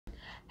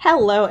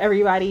Hello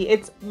everybody,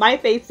 it's my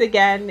face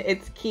again.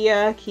 It's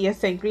Kia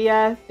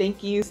Sangria.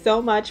 Thank you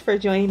so much for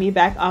joining me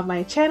back on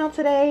my channel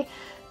today.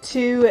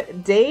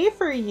 Today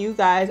for you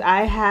guys,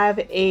 I have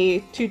a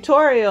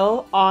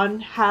tutorial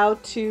on how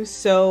to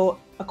sew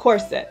a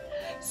corset.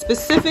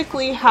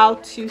 Specifically how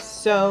to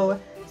sew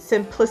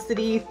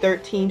Simplicity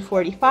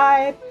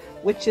 1345,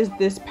 which is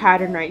this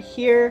pattern right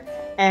here.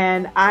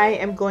 And I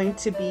am going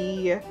to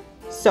be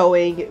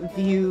sewing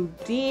view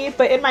D,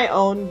 but in my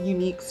own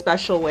unique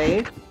special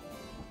way.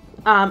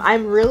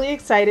 I'm really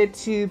excited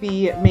to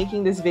be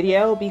making this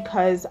video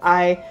because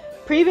I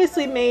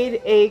previously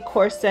made a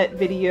corset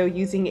video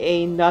using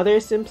another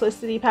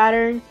Simplicity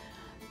pattern,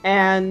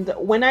 and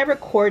when I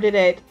recorded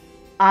it,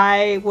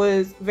 I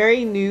was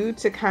very new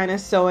to kind of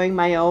sewing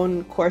my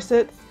own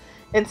corsets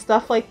and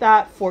stuff like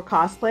that for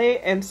cosplay,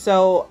 and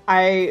so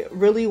I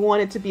really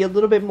wanted to be a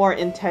little bit more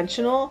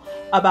intentional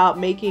about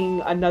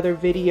making another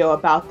video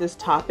about this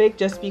topic,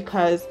 just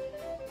because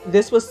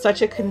this was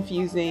such a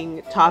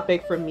confusing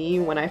topic for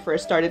me when I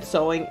first started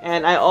sewing,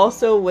 and I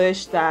also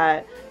wish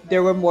that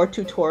there were more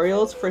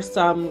tutorials for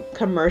some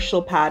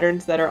commercial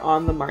patterns that are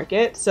on the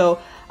market. So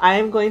I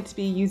am going to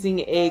be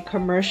using a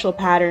commercial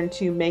pattern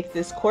to make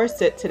this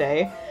corset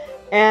today.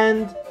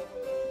 And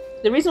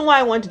the reason why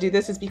I want to do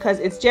this is because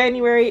it's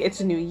January, it's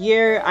a new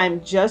year.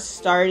 I'm just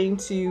starting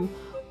to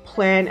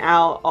plan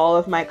out all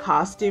of my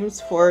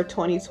costumes for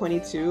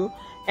 2022.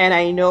 And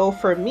I know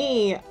for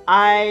me,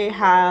 I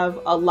have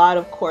a lot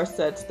of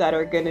corsets that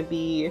are going to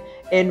be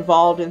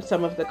involved in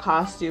some of the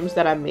costumes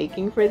that I'm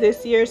making for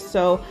this year.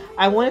 So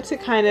I wanted to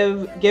kind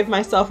of give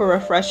myself a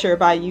refresher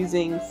by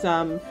using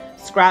some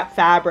scrap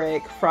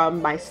fabric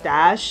from my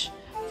stash.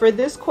 For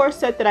this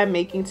corset that I'm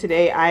making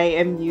today, I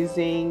am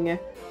using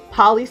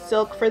poly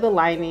silk for the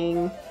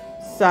lining,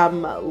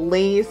 some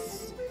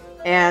lace,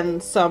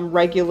 and some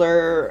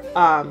regular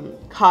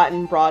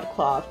cotton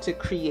broadcloth to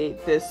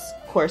create this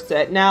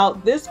corset. Now,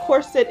 this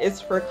corset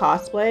is for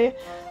cosplay,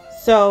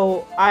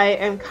 so I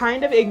am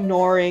kind of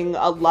ignoring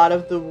a lot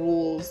of the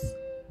rules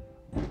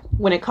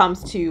when it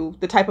comes to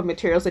the type of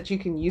materials that you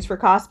can use for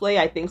cosplay.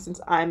 I think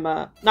since I'm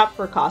not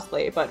for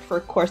cosplay, but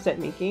for corset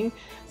making,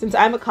 since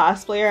I'm a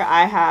cosplayer,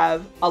 I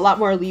have a lot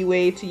more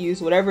leeway to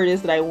use whatever it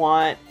is that I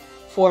want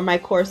for my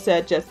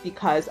corset, just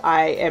because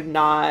I am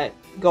not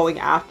going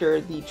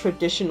after the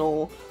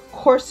traditional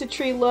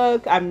corsetry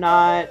look. I'm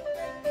not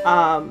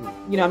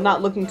I'm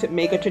not looking to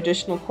make a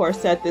traditional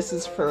corset. This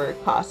is for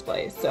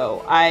cosplay,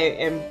 so I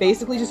am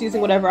basically just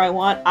using whatever I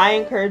want. I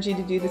encourage you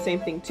to do the same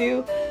thing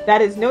too.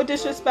 That is no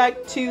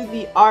disrespect to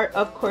the art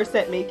of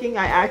corset making.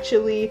 I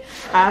actually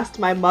asked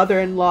my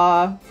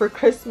mother-in-law for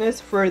Christmas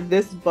for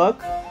this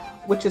book,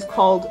 which is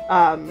called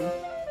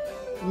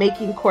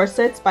Making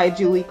Corsets by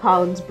Julie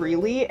Collins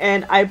Breeley,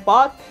 and I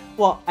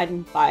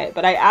didn't buy it,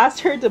 but I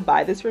asked her to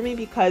buy this for me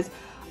because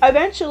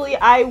eventually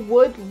I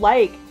would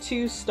like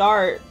to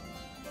start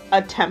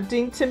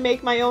attempting to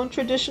make my own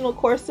traditional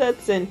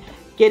corsets and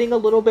getting a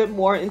little bit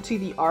more into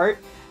the art.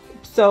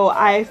 So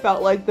I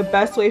felt like the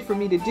best way for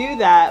me to do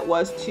that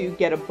was to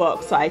get a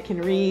book so I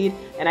can read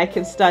and I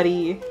can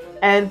study.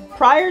 And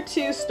prior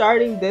to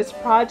starting this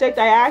project,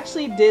 I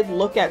actually did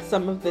look at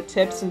some of the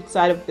tips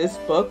inside of this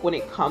book when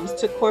it comes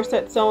to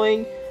corset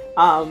sewing,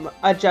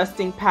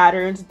 adjusting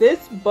patterns.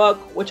 This book,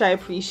 which I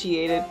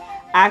appreciated,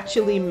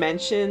 actually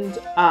mentioned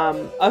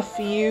a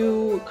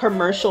few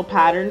commercial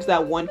patterns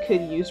that one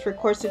could use for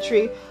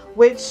corsetry,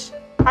 which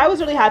I was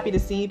really happy to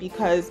see,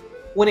 because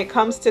when it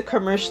comes to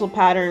commercial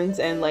patterns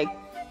and like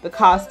the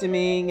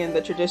costuming and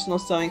the traditional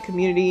sewing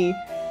community,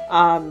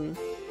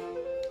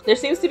 there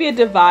seems to be a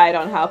divide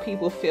on how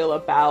people feel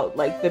about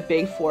like the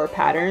big four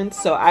patterns.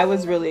 So I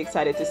was really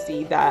excited to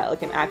see that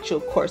like an actual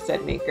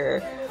corset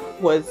maker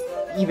was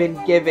even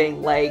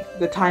giving like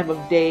the time of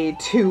day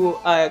to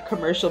a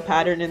commercial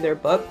pattern in their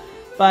book.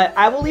 But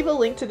I will leave a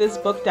link to this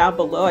book down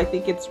below. I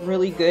think it's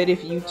really good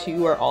if you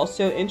too are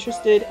also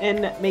interested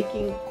in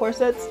making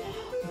corsets.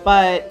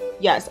 But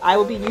yes, I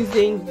will be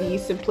using the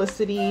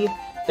Simplicity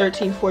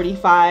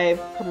 1345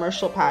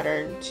 commercial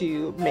pattern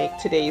to make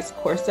today's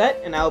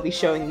corset, and I will be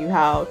showing you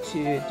how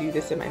to do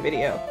this in my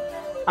video.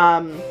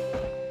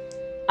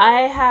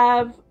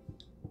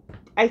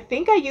 I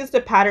think I used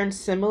a pattern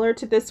similar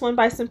to this one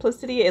by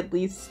Simplicity at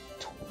least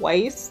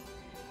twice,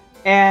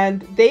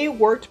 and they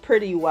worked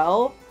pretty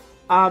well.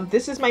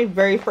 This is my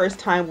very first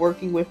time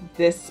working with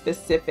this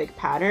specific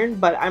pattern,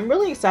 but I'm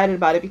really excited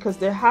about it because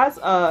there has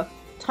a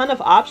ton of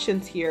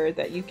options here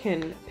that you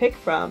can pick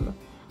from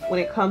when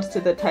it comes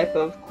to the type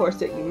of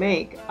corset you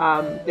make.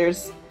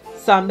 There's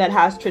some that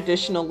has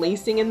traditional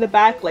lacing in the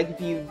back, like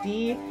view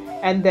D,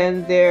 and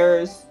then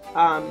there's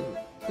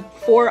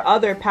 4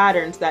 other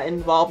patterns that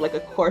involve like a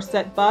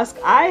corset busk.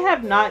 I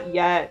have not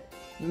yet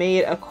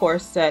made a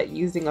corset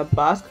using a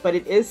busk, but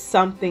it is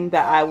something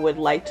that I would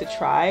like to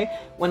try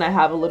when I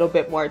have a little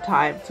bit more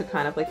time to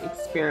kind of like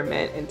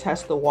experiment and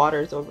test the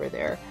waters over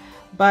there.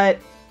 But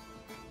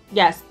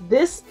yes,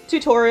 this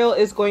tutorial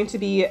is going to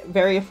be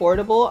very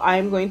affordable.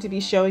 I'm going to be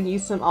showing you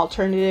some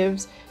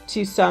alternatives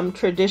to some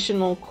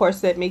traditional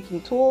corset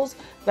making tools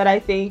that I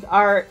think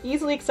are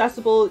easily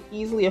accessible,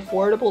 easily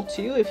affordable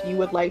too, if you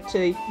would like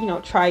to, you know,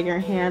 try your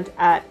hand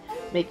at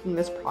making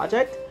this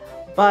project.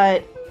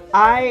 But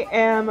I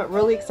am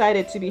really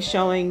excited to be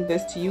showing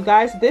this to you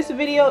guys. This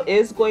video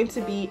is going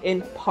to be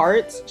in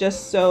parts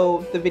just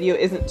so the video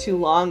isn't too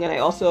long, and I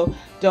also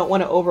don't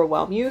want to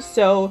overwhelm you.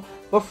 So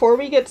before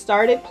we get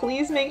started,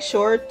 please make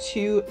sure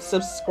to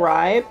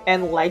subscribe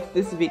and like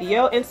this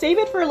video and save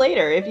it for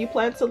later. If you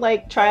plan to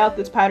like try out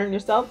this pattern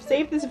yourself,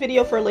 save this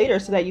video for later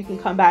so that you can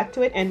come back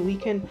to it and we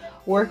can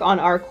work on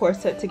our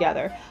corset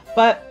together.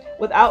 But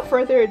without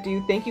further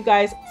ado, thank you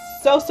guys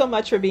so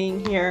much for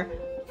being here.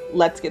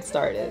 Let's get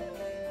started.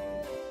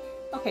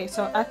 Okay,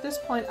 so at this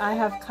point I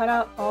have cut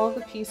out all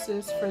the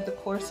pieces for the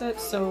corset.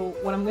 So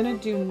what I'm going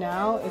to do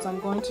now is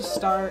I'm going to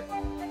start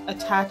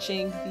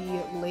attaching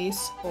the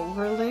lace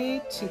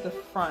overlay to the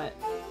front.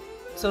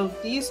 So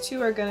these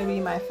two are going to be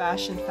my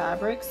fashion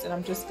fabrics, and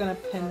I'm just going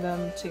to pin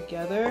them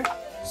together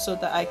so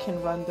that I can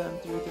run them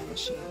through the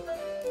machine.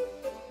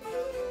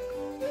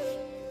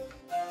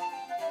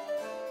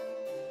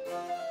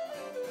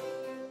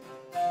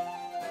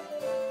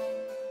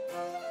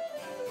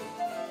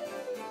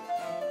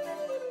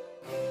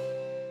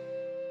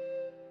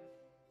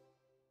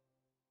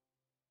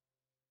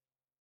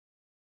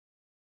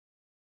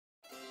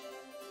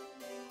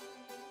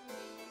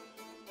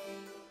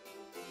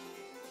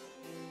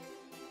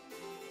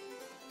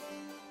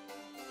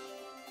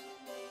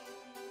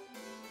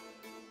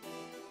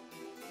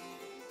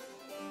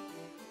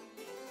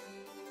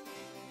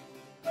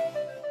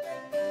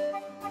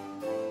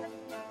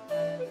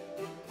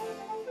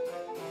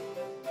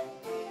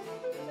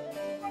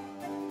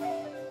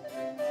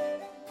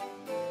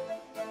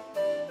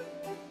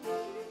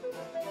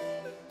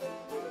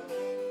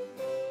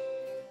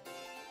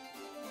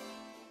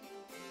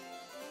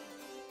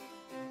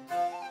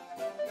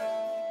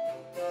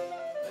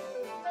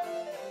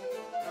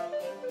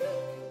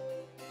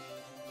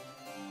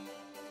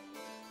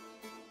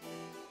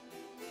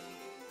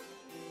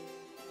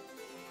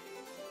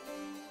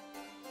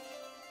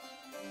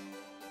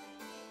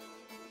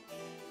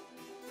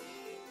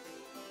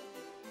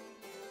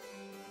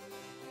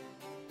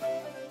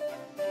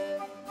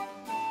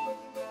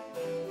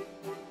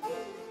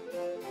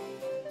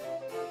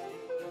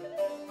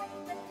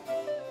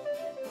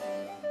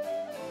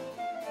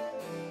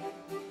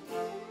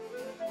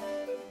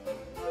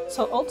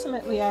 So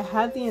ultimately I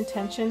had the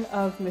intention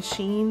of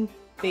machine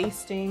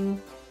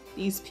basting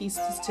these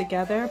pieces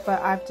together,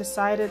 but I've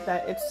decided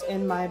that it's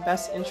in my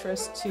best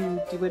interest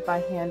to do it by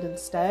hand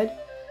instead,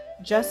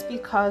 just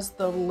because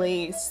the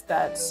lace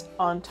that's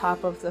on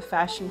top of the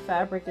fashion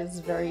fabric is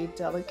very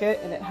delicate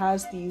and it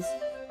has these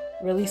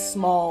really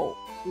small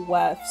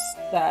wefts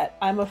that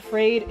I'm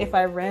afraid if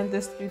I ran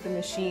this through the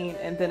machine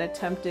and then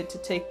attempted to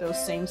take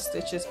those same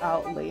stitches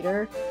out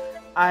later,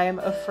 I'm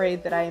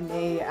afraid that I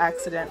may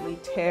accidentally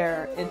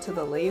tear into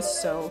the lace.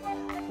 So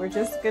we're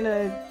just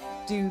gonna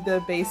do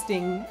the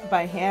basting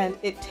by hand.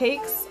 It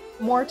takes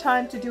more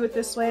time to do it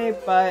this way,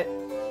 but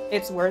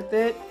it's worth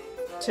it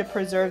to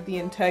preserve the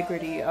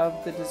integrity of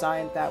the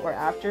design that we're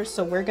after.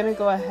 So we're gonna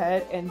go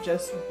ahead and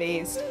just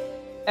baste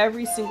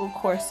every single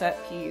corset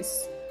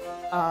piece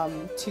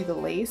to the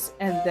lace,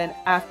 and then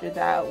after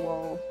that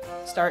we'll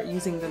start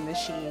using the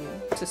machine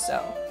to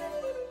sew.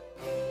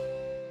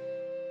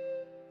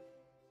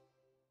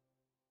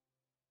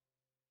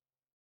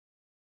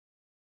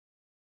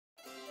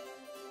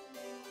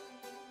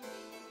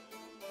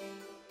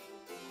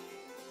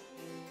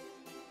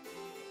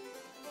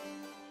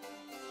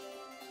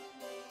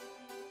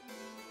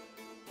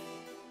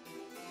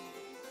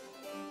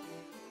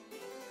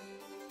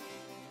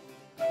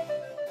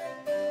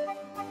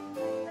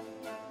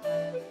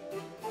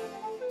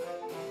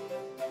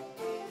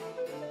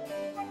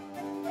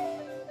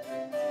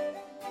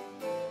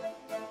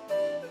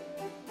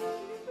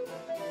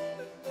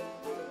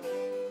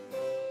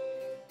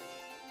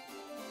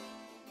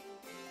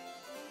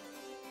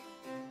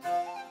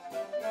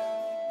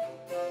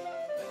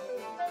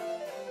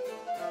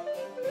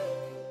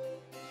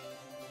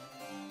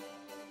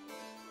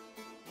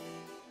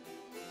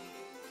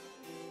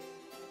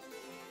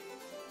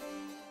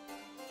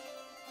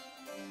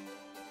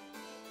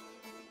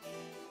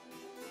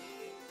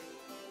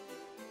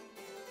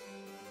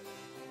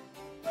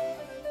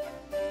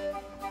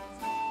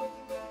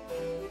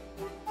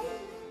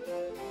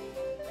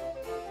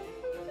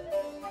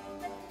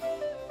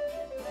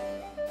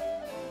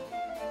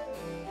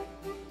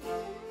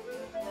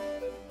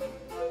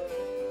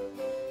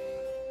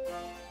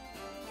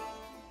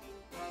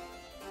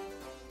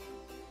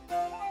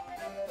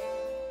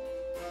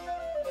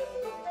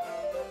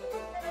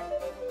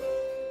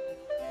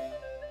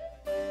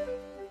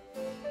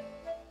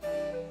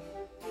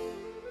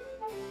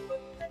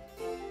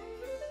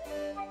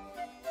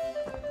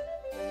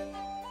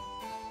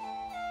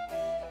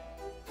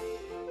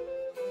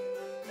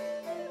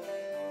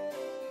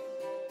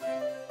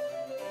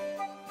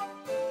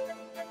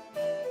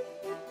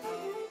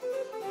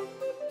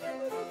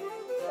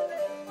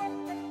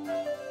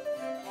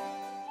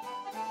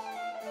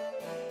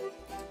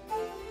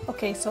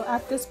 Okay, so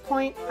at this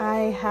point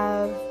I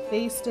have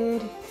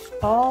basted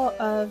all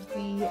of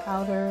the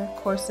outer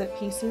corset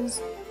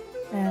pieces,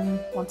 and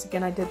once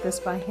again I did this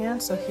by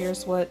hand, so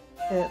here's what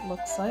it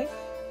looks like.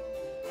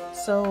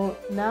 So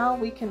now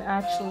we can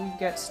actually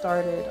get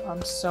started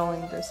on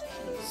sewing this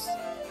piece.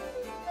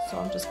 So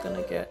I'm just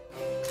gonna get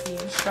the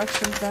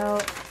instructions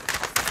out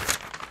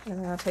and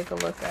then I'll take a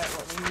look at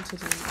what we need to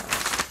do now.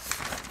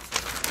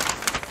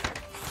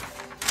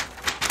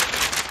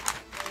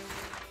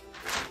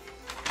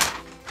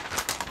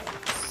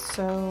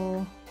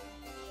 So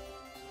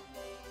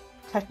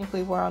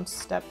technically we're on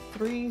step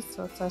 3,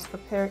 so it says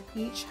prepare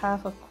each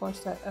half of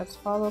corset as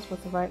follows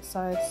with the right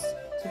sides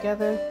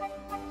together,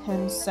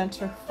 pin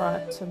center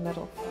front to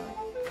middle front.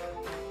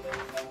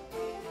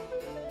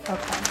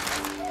 Okay,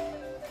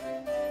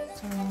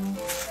 so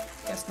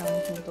I guess now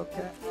we can look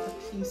at the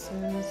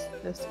pieces.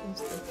 This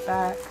is the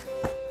back.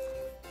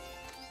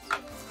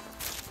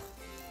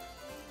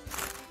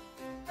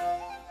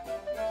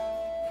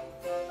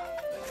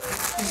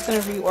 I'm just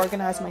going to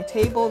reorganize my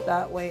table,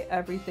 that way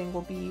everything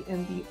will be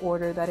in the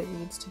order that it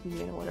needs to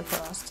be in order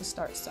for us to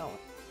start sewing.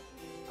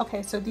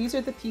 Okay, so these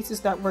are the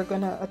pieces that we're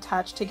going to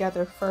attach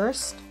together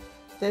first.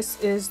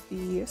 This is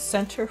the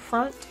center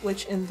front,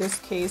 which in this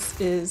case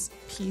is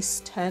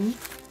piece 10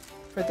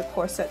 for the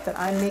corset that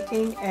I'm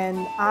making,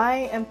 and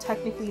I am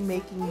technically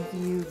making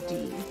view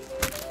D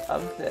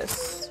of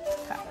this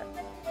pattern.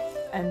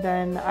 And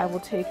then I will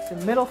take the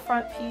middle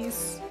front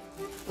piece,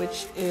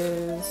 which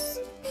is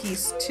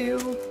piece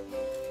 2,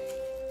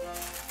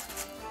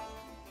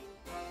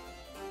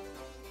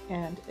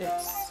 and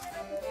it's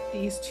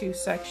these 2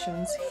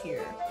 sections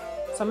here.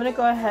 So I'm going to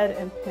go ahead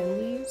and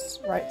pin these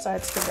right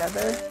sides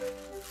together,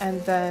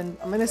 and then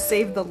I'm going to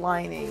save the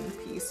lining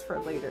piece for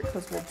later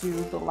because we'll do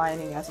the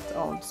lining as its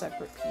own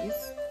separate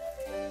piece.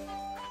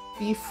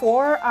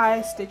 Before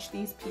I stitch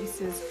these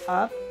pieces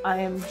up, I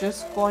am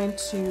just going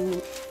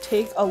to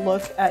take a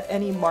look at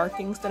any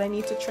markings that I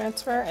need to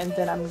transfer, and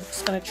then I'm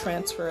just going to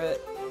transfer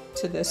it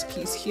to this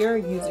piece here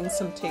using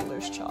some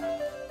tailor's chalk.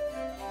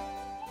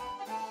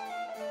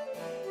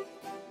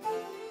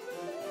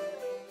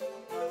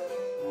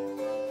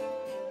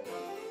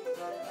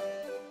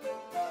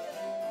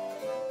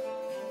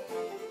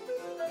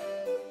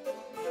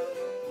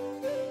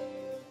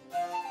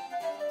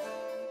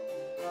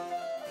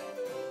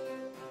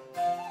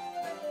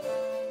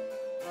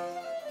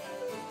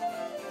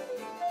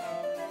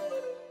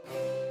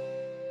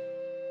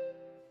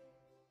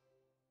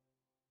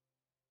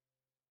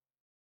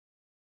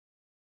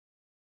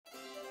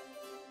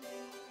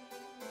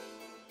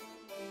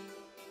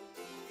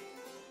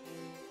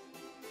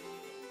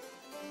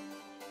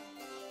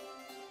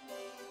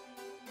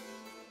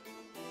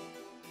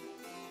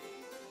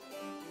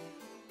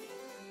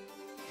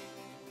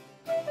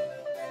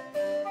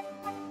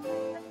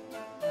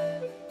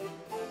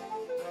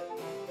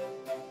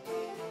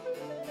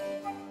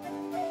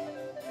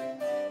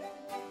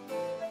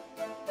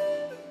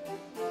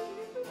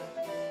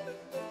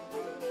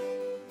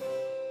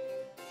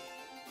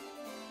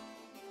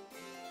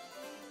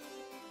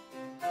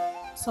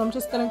 So I'm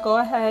just going to go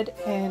ahead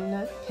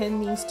and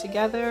pin these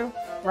together,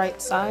 right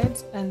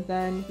sides, and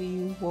then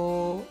we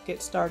will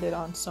get started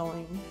on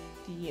sewing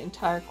the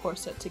entire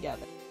corset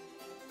together.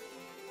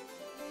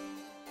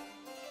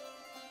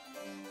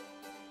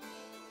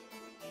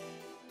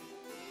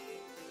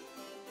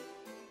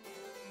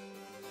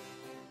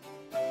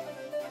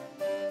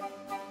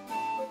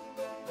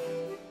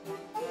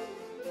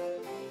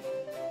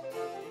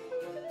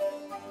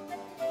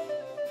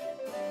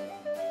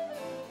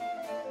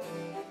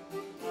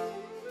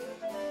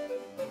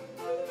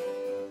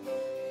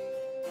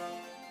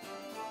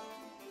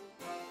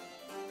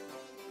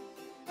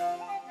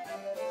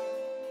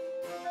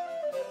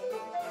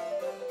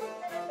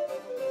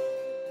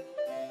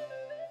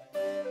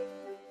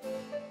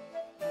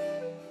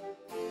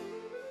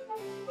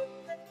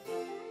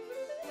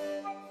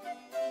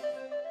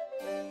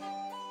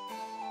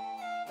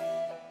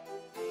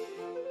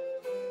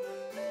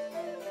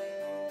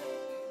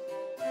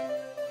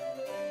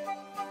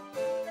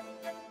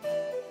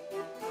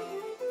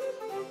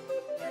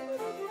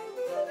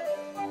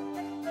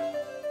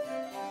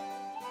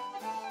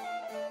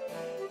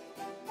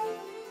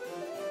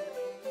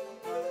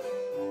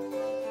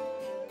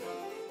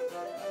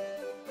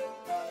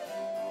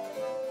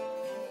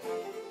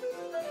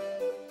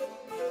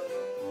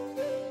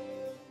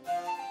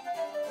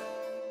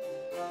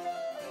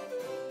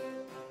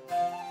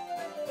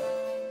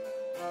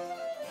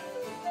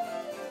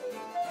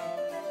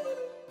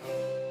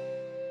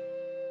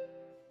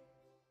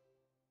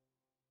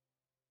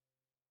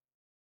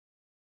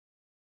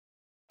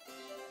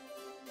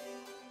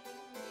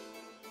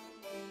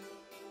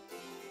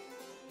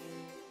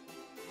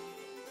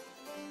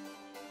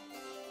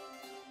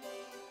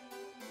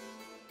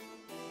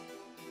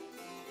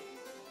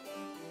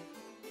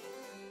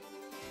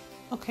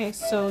 Okay,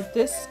 so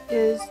this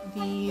is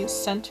the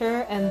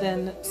center and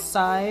then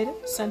side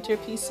center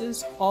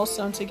pieces all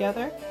sewn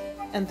together,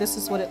 and this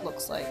is what it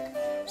looks like.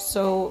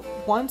 So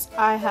once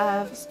I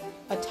have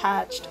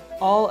attached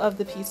all of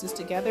the pieces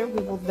together,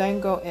 we will then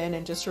go in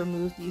and just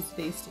remove these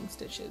basting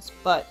stitches.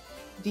 But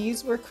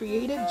these were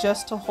created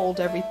just to hold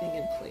everything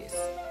in place.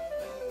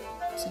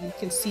 So you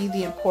can see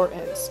the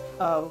importance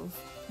of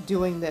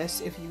doing this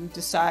if you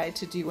decide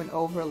to do an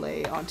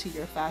overlay onto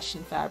your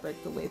fashion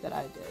fabric the way that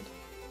I did.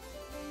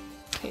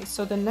 Okay,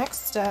 so the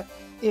next step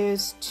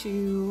is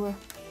to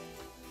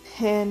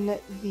pin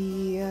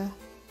the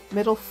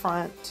middle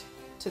front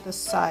to the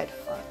side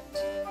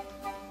front.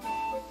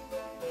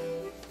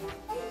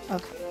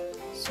 Okay,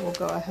 so we'll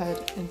go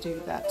ahead and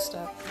do that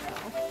step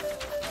now.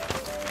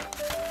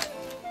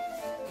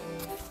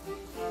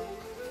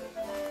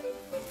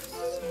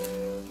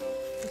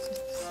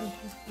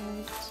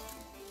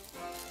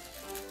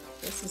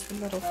 This is the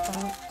middle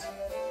front.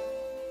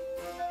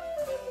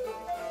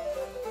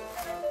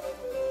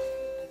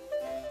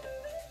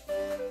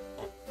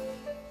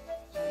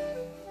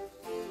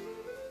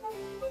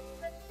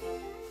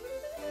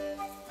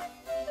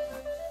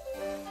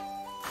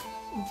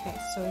 Okay,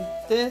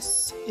 so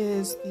this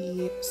is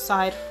the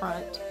side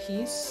front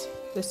piece.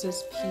 This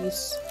is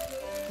piece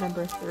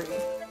number 3.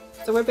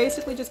 So we're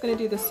basically just going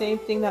to do the same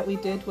thing that we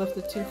did with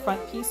the 2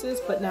 front pieces,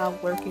 but now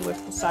working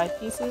with the side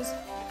pieces.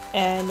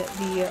 And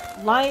the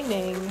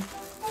lining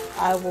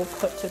I will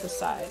put to the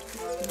side.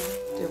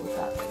 We'll deal with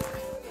that later.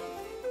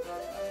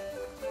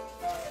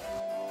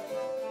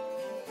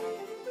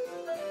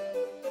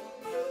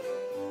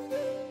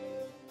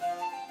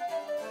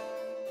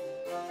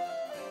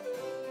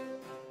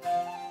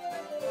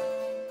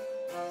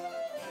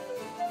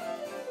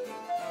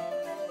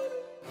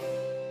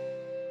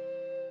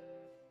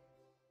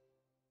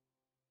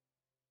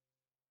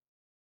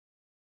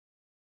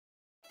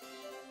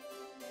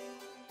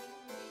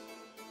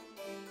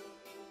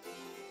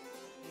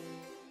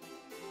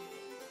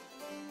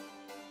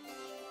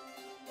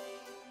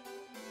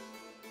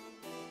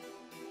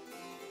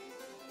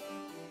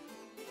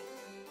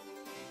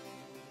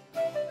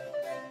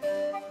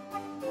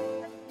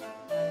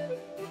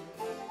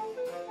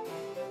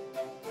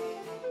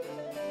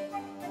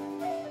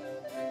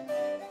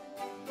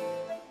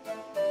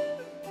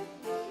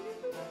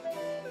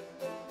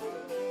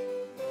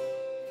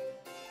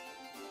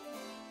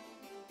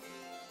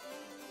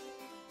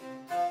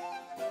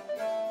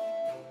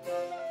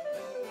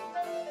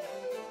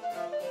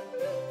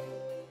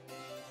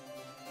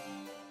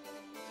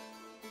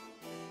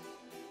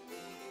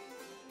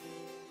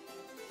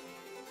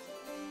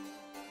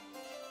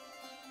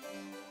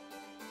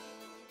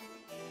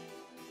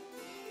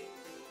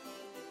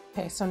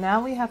 Okay, so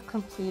now we have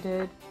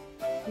completed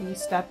the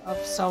step of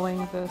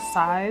sewing the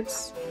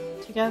sides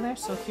together.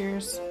 So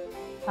here's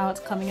how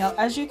it's coming out.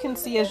 As you can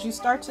see, as you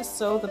start to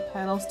sew the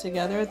panels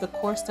together, the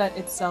corset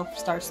itself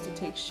starts to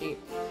take shape.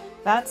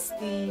 That's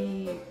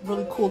the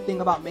really cool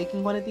thing about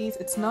making one of these.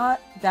 It's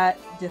not that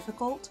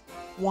difficult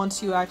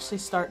once you actually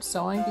start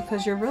sewing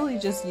because you're really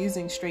just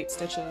using straight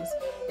stitches.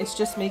 It's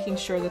just making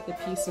sure that the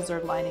pieces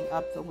are lining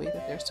up the way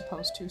that they're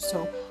supposed to.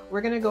 So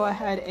we're going to go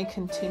ahead and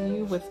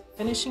continue with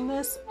finishing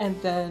this,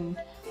 and then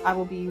I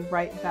will be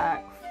right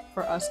back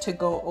for us to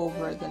go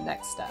over the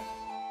next step.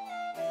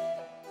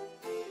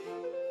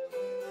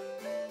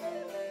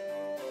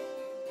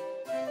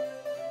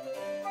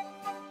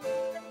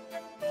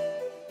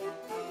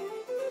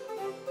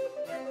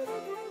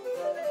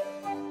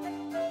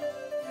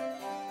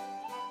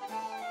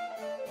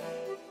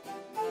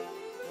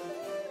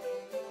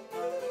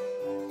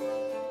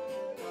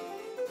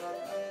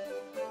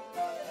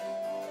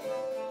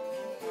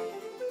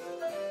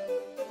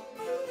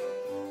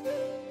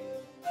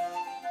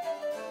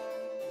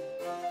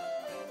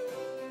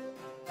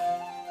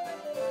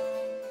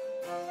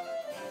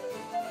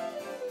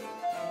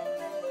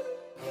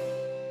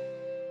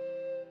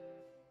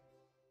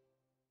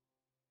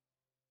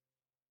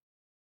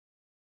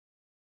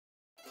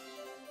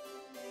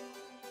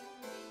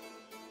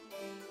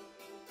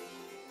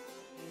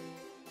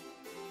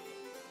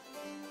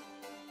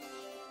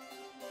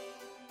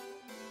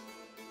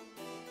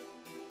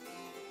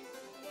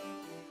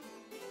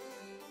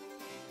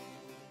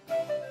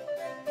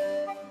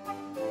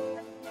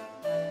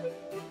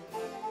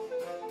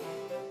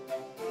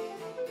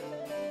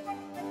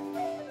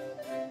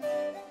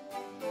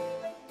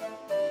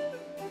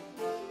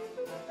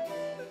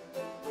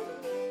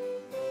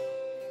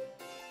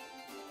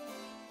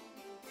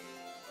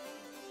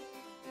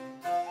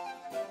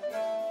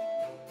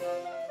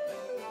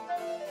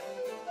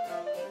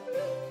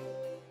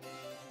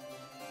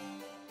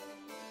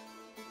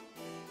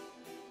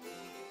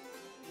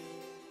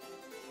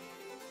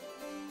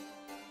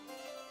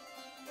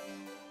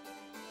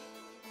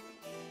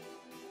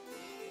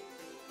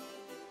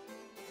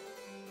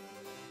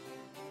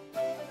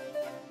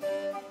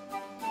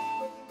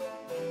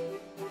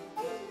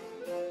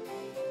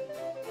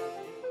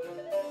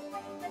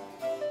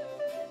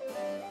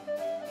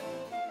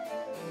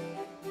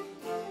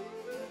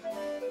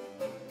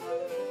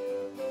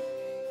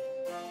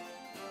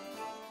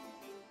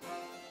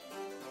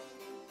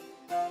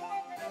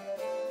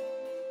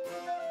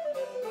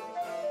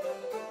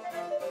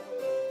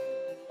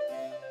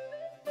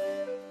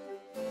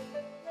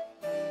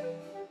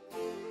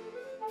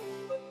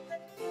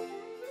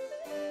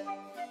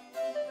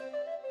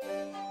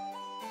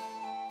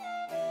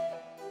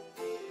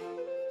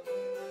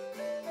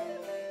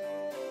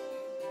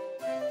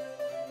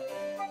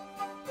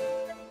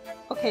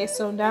 Okay,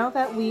 so now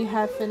that we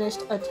have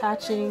finished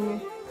attaching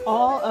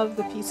all of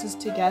the pieces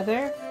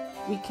together,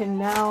 we can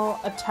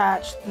now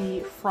attach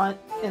the front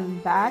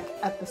and back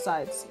at the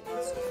side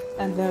seams.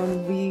 And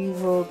then we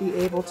will be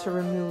able to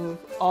remove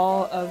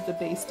all of the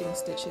basting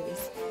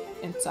stitches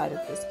inside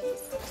of this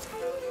piece.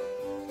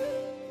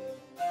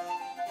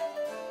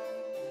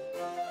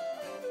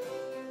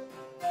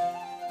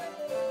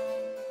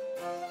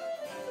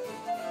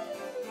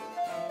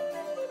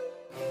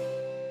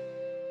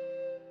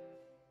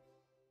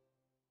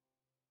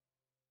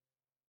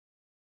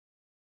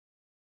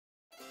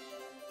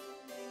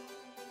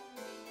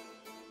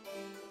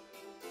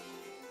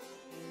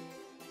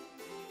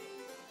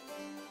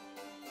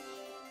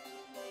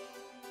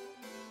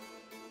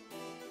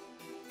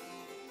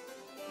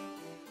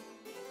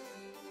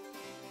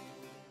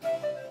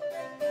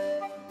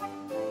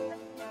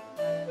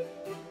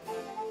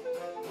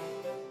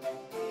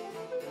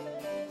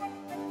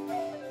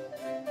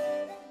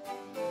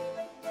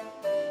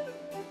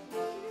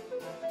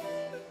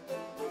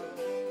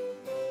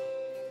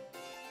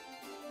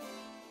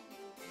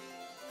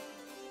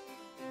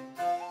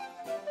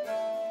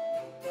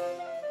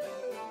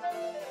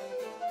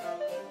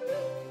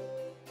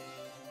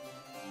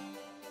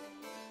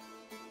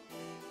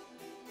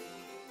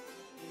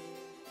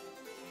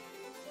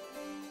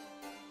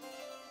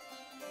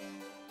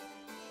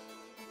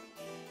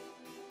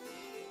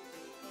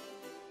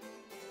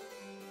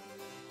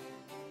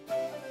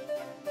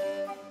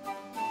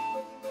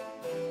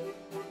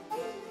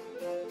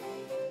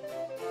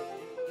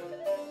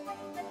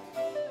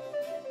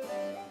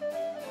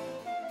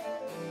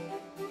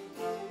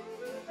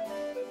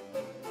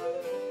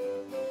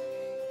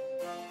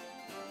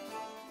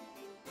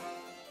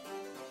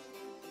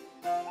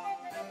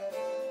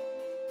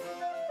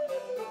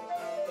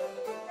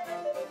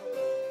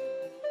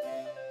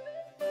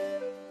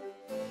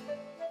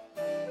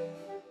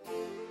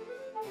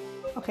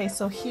 Okay,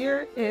 so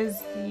here is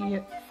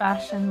the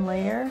fashion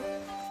layer.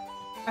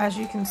 As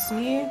you can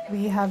see,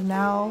 we have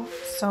now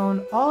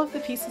sewn all of the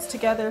pieces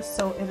together,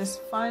 so it has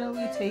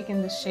finally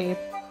taken the shape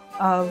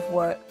of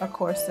what a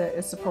corset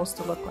is supposed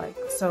to look like.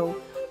 So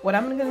what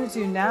I'm going to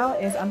do now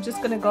is I'm just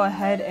going to go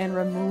ahead and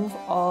remove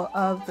all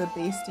of the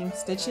basting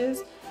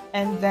stitches,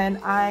 and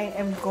then I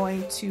am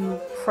going to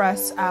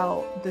press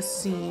out the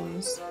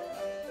seams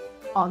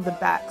on the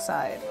back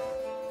side.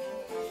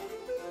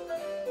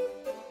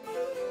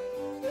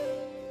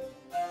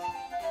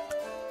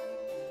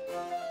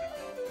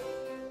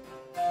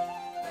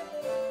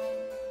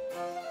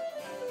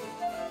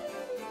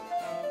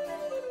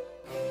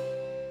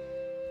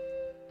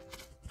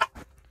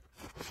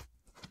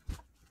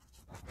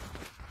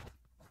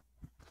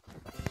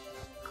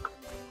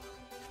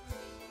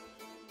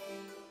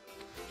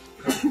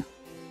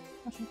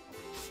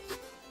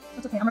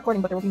 That's okay, I'm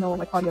recording, but there will be no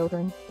like audio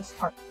during this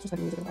part. It's just gonna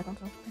be music in the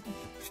background, so okay.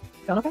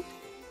 Feeling okay?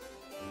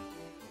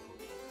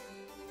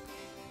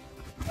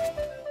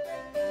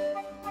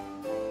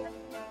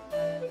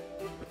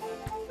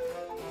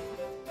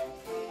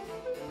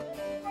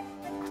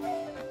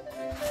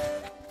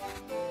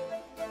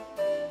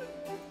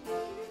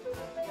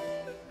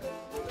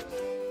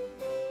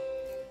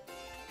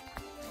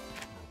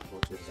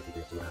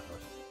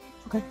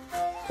 Okay.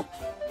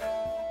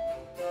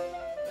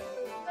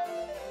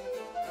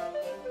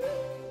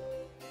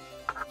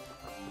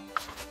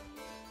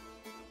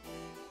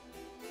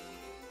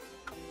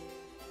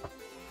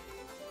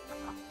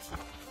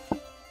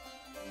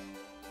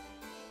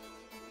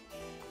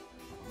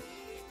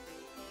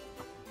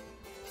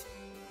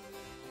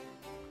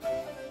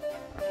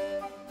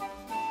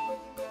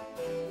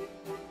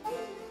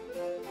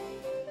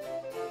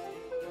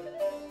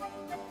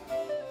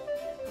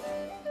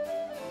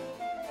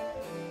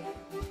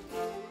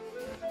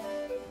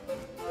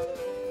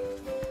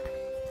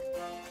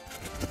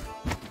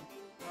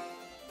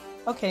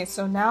 Okay,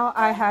 so now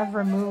I have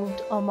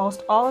removed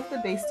almost all of the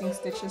basting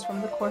stitches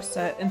from the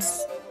corset, and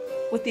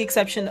with the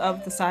exception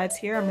of the sides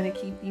here. I'm going to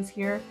keep these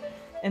here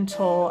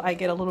until I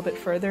get a little bit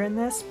further in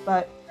this,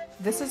 but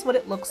this is what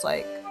it looks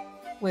like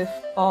with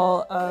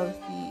all of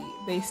the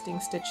basting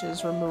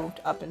stitches removed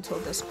up until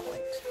this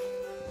point.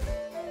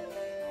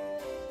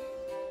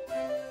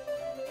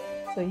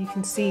 So you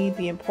can see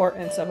the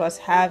importance of us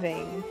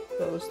having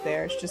those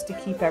there. It's just to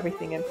keep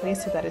everything in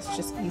place so that it's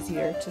just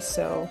easier to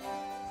sew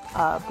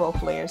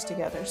both layers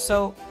together.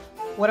 So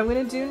what I'm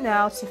going to do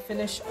now to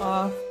finish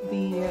off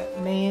the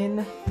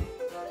main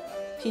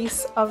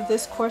piece of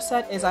this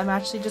corset is I'm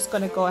actually just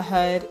going to go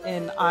ahead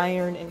and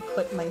iron and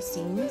clip my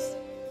seams.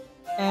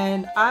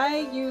 And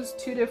I use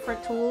two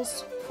different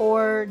tools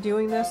for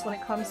doing this when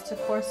it comes to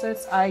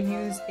corsets. I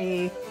use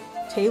a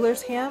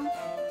tailor's ham,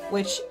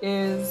 which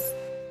is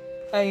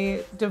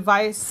a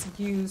device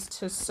used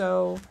to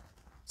sew,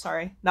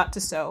 sorry, not to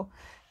sew,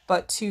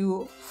 but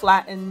to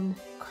flatten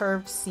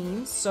curved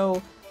seams.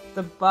 So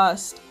the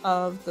bust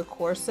of the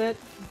corset,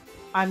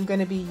 I'm going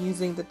to be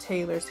using the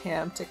tailor's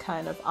ham to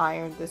kind of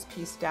iron this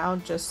piece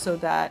down just so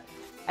that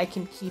I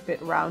can keep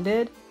it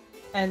rounded.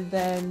 And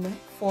then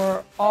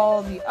for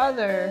all the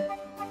other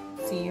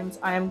seams,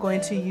 I am going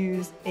to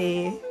use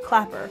a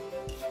clapper.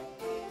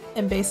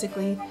 And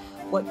basically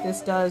what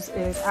this does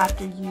is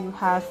after you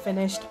have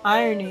finished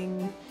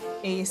ironing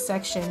a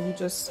section, you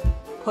just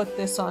put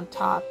this on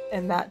top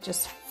and that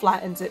just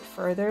flattens it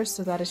further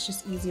so that it's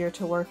just easier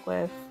to work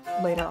with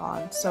later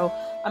on. So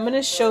I'm going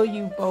to show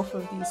you both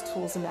of these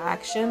tools in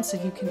action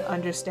so you can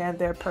understand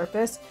their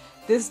purpose.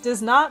 This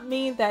does not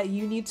mean that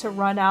you need to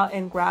run out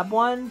and grab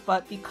one,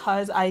 but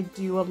because I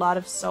do a lot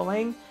of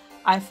sewing,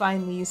 I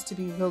find these to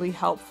be really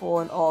helpful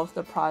in all of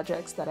the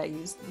projects that I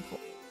use them for.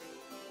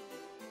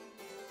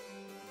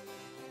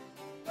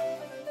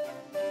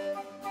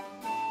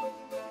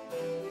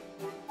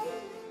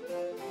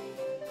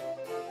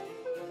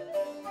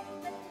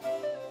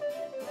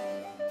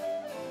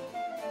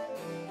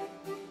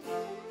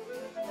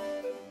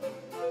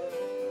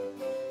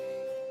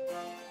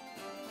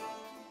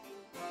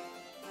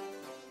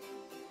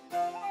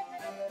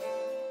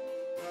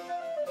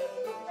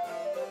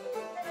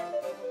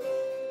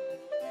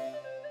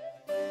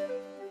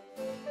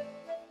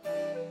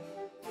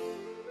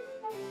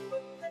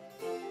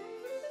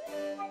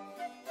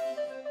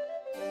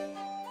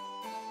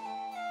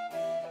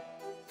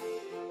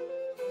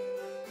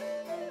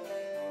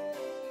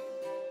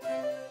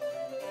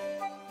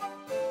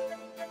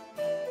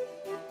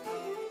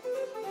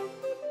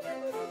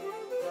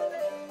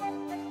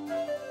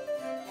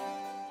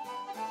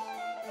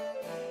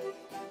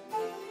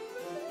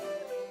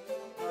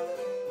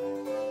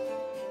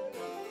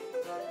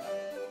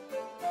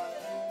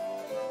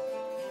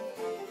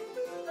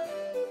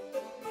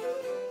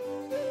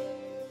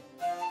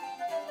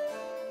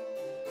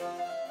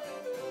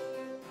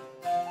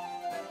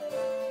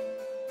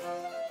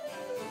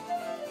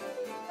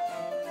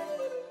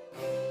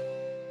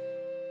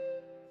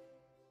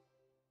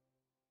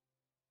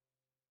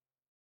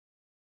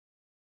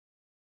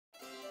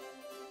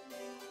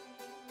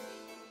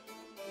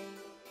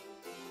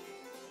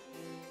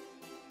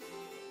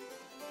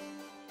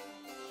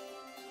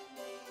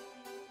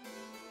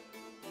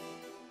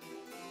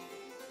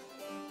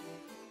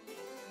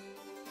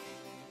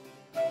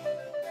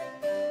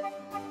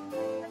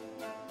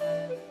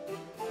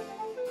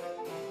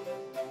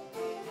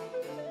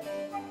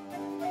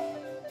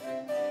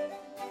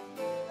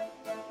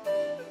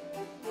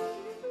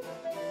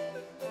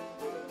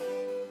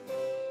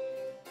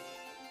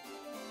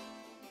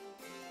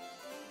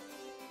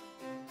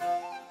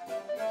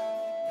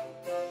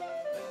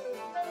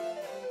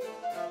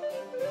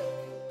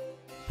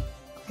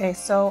 Okay,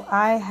 so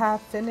I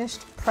have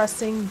finished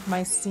pressing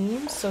my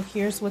seams. So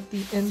here's what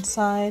the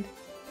inside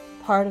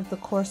part of the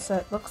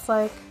corset looks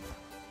like.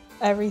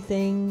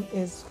 Everything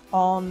is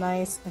all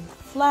nice and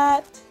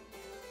flat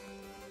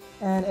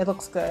and it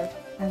looks good.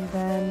 And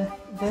then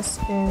this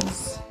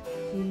is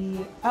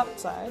the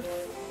outside.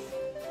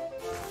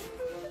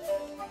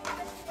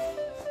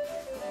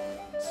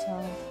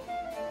 So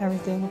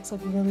everything looks like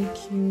really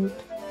cute,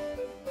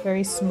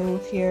 very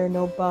smooth here,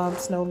 no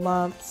bumps, no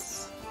lumps.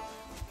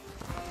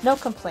 No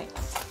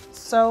complaints.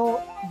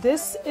 So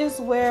this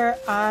is where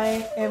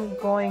I am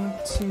going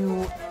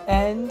to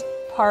end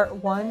part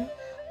 1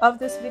 of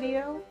this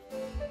video.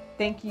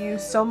 Thank you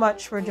so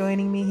much for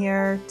joining me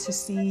here to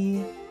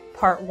see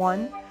part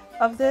 1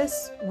 of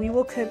this. We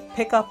will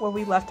pick up where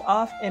we left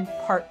off in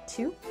part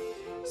 2.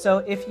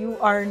 So if you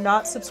are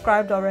not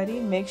subscribed already,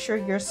 make sure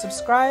you're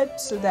subscribed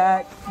so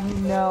that you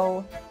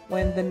know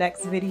when the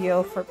next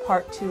video for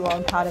part 2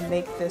 on how to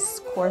make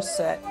this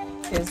corset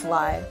is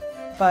live.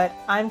 But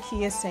I'm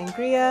Kia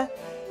Sangria.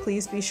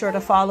 Please be sure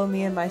to follow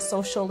me in my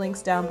social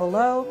links down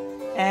below,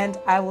 and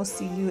I will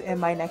see you in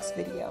my next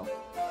video.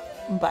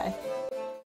 Bye.